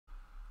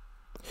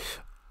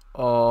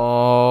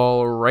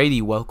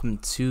Alrighty, welcome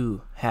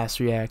to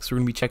HASSREACTS. We're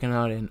going to be checking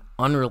out an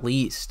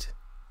unreleased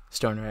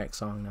ZtonerX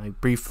song. Now, he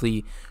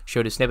briefly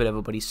showed a snippet of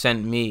it, but he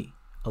sent me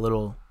a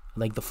little,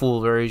 like the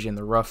full version,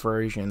 the rough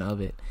version of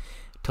it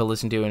to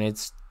listen to, and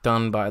it's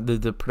done by,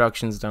 the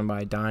production's done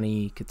by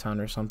Donnie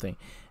Katana or something,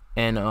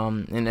 and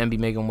MB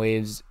Making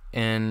Waves,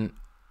 and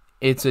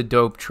it's a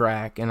dope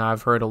track, and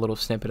I've heard a little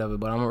snippet of it,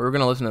 but we're going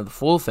to listen to the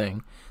full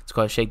thing. It's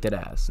called Shake That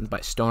Ass. It's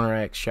by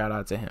ZtonerX. Shout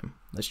out to him.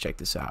 Let's check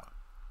this out.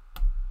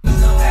 You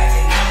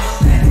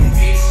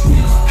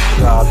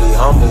gotta be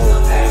humble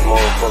in these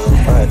motherfucking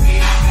facts.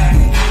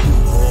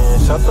 Man,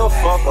 shut the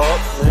fuck up,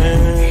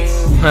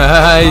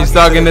 man. He's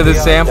talking to the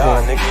sample.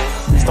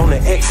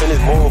 ZtonerX in this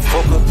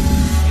motherfucker.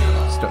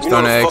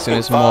 ZtonerX in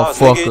this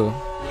motherfucker.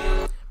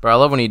 Bro, I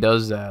love when he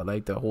does that.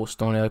 Like the whole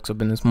ZtonerX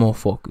up in this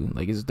motherfucker.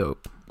 Like, it's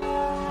dope.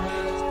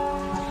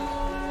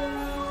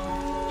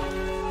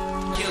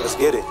 Let's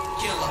get it.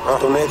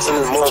 ZtonerX in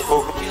this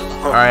motherfucker.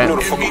 Alright. You know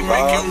the fucking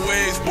vibe.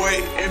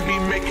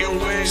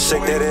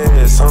 Shake that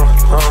ass,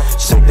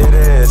 shake that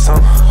ass,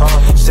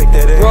 shake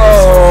that ass.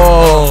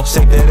 Whoa.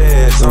 Shake that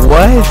ass.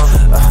 What?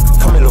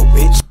 Come here, little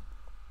bitch.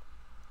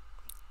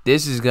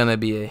 This is gonna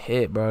be a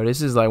hit, bro.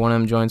 This is like one of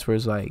them joints where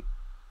it's like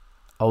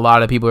a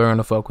lot of people are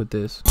gonna fuck with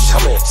this.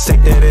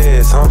 Shake that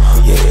ass,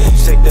 yeah,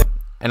 shake that.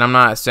 And I'm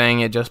not saying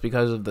it just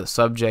because of the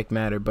subject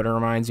matter, but it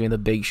reminds me of the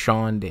Big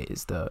Sean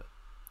days, the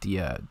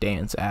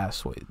dance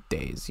ass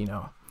days, you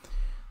know.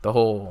 The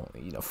whole,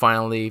 you know,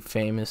 finally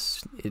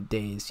famous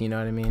days, you know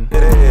what I mean?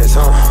 It's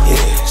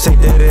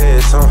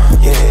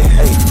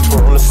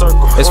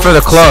for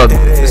the club.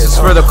 This is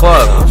for the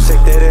club. Shake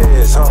that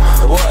ass,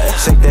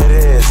 shake that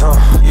ass,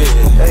 yeah.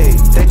 Hey,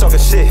 they talking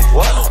shit.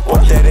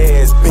 Whoop that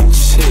ass,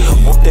 bitch.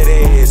 Whoop that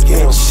ass,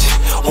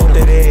 bitch. Whoop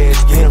that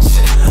ass, bitch.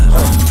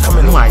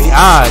 Oh my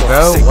god,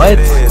 bro, what?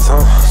 Shake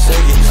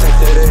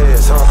that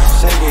ass,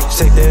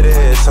 shake that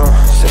ass,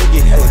 shake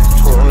it. Hey,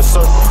 we're on the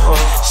circle.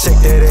 Shake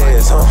that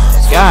ass,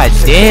 God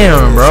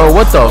damn, bro,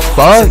 what the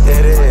fuck?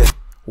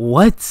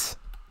 What?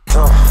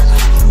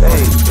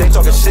 Hey, they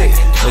talking shit.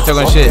 They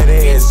talking shit.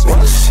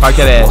 Park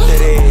that ass.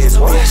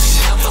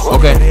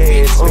 Okay.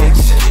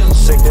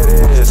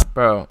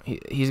 Bro,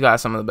 he's got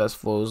some of the best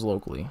flows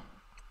locally.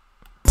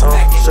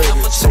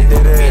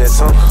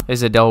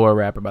 He's a Delaware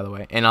rapper, by the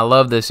way, and I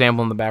love the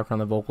sample in the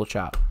background, the vocal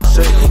chop.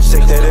 Shake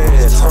that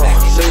ass,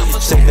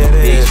 shake that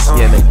ass.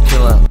 Yeah, they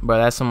kill it, bro.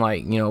 That's some,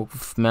 like, you know,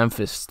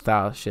 Memphis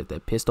style shit.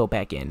 That pistol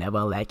packing,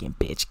 never lacking,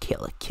 bitch,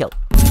 killer.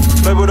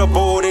 Play with a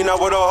booty, not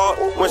with a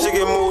heart. When she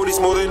get moody,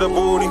 smoothie the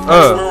booty.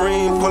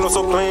 Marine, pull up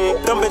so clean.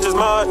 Them bitches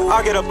mine,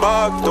 I get a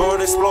bug. Door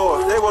and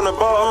explore. They want a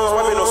bug,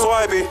 swipey, no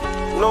swipey.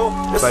 No,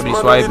 it's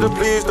money to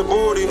please the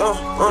booty.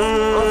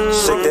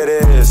 Shake that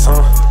ass,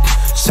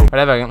 Shake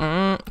that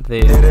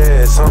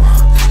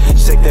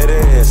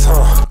ass,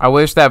 I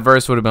wish that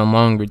verse would have been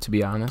longer, to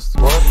be honest.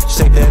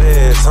 Shake that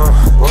ass,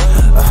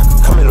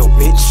 come here, little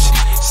bitch.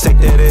 Shake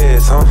that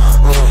ass,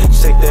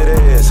 shake that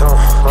ass,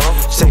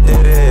 shake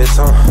that ass,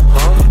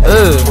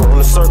 we're on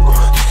the circle.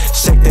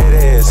 Shake that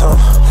ass,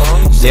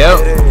 yep.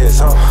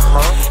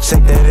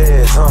 Shake that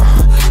ass,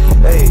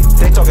 hey,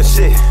 they talking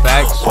shit.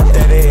 Facts. Walk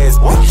that ass,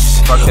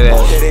 bitch. Fuck that ass.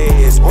 Walk that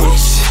ass,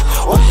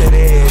 bitch. Walk that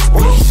ass,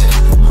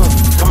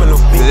 bitch. Come here,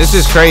 little bitch. This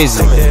is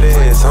crazy. Shake that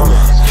ass,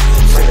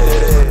 shake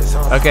that ass.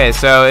 Okay,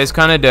 so it's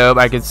kind of dope.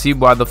 I could see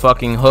why the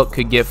fucking hook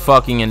could get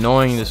fucking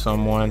annoying to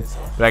someone,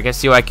 but I can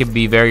see why it could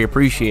be very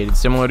appreciated,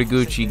 similar to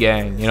Gucci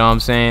Gang. You know what I'm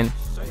saying?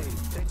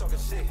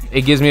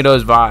 It gives me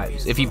those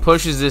vibes. If he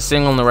pushes this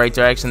single in the right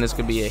direction, this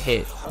could be a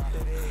hit.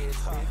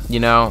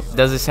 You know,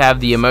 does this have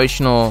the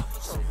emotional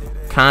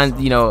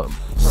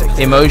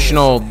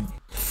emotional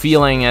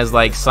feeling as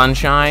like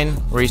Sunshine,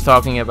 where he's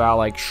talking about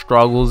like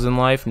struggles in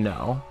life?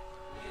 No.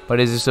 But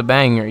is this a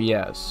banger?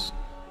 Yes.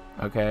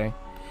 Okay.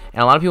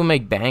 And a lot of people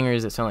make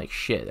bangers that sound like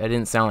shit. That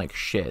didn't sound like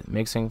shit.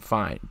 Mixing,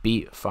 fine.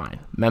 Beat,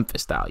 fine.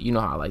 Memphis style. You know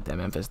how I like that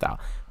Memphis style.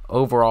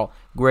 Overall,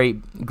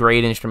 great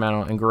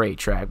instrumental and great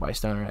track by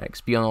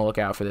ZtonerX. Be on the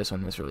lookout for this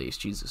when this release.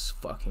 Jesus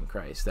fucking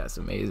Christ, that's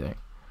amazing.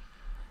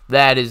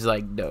 That is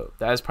like dope.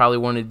 That is probably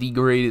one of the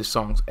greatest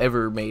songs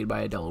ever made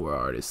by a Delaware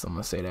artist. I'm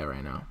gonna say that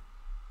right now.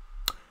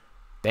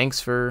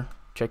 Thanks for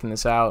checking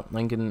this out.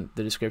 Link in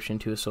the description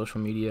to his social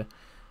media,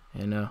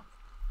 and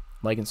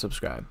like and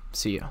subscribe.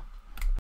 See ya.